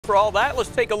for all that. Let's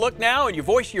take a look now and you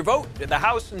voice your vote in the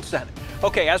House and Senate.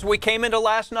 Okay, as we came into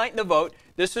last night in the vote,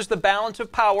 this is the balance of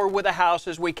power with the House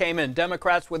as we came in.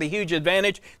 Democrats with a huge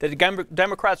advantage. The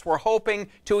Democrats were hoping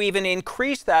to even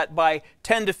increase that by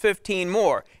 10 to 15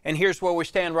 more. And here's where we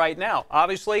stand right now.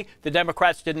 Obviously, the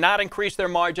Democrats did not increase their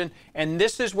margin, and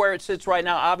this is where it sits right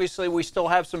now. Obviously, we still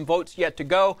have some votes yet to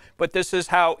go, but this is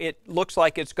how it looks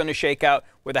like it's going to shake out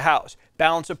with the House.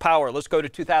 Balance of power. Let's go to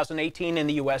 2018 in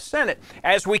the U.S. Senate.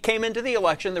 As we came into the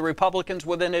election, the Republicans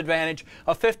with an advantage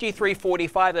of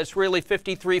 53-45. That's really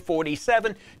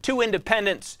 53-47. Two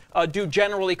independents do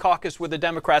generally caucus with the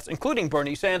Democrats, including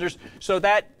Bernie Sanders. So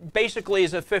that basically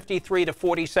is a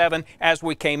 53-47 as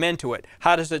we came into it.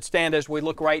 How does it stand as we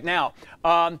look right now?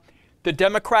 The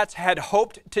Democrats had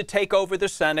hoped to take over the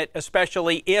Senate,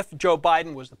 especially if Joe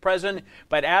Biden was the president.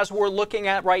 But as we're looking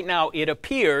at right now, it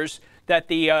appears that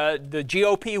the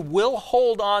GOP will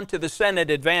hold on to the Senate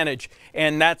advantage,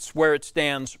 and that's where it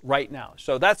stands right now.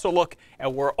 So that's a look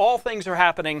at where all things are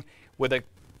happening with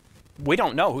we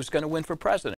don't know who's going to win for president.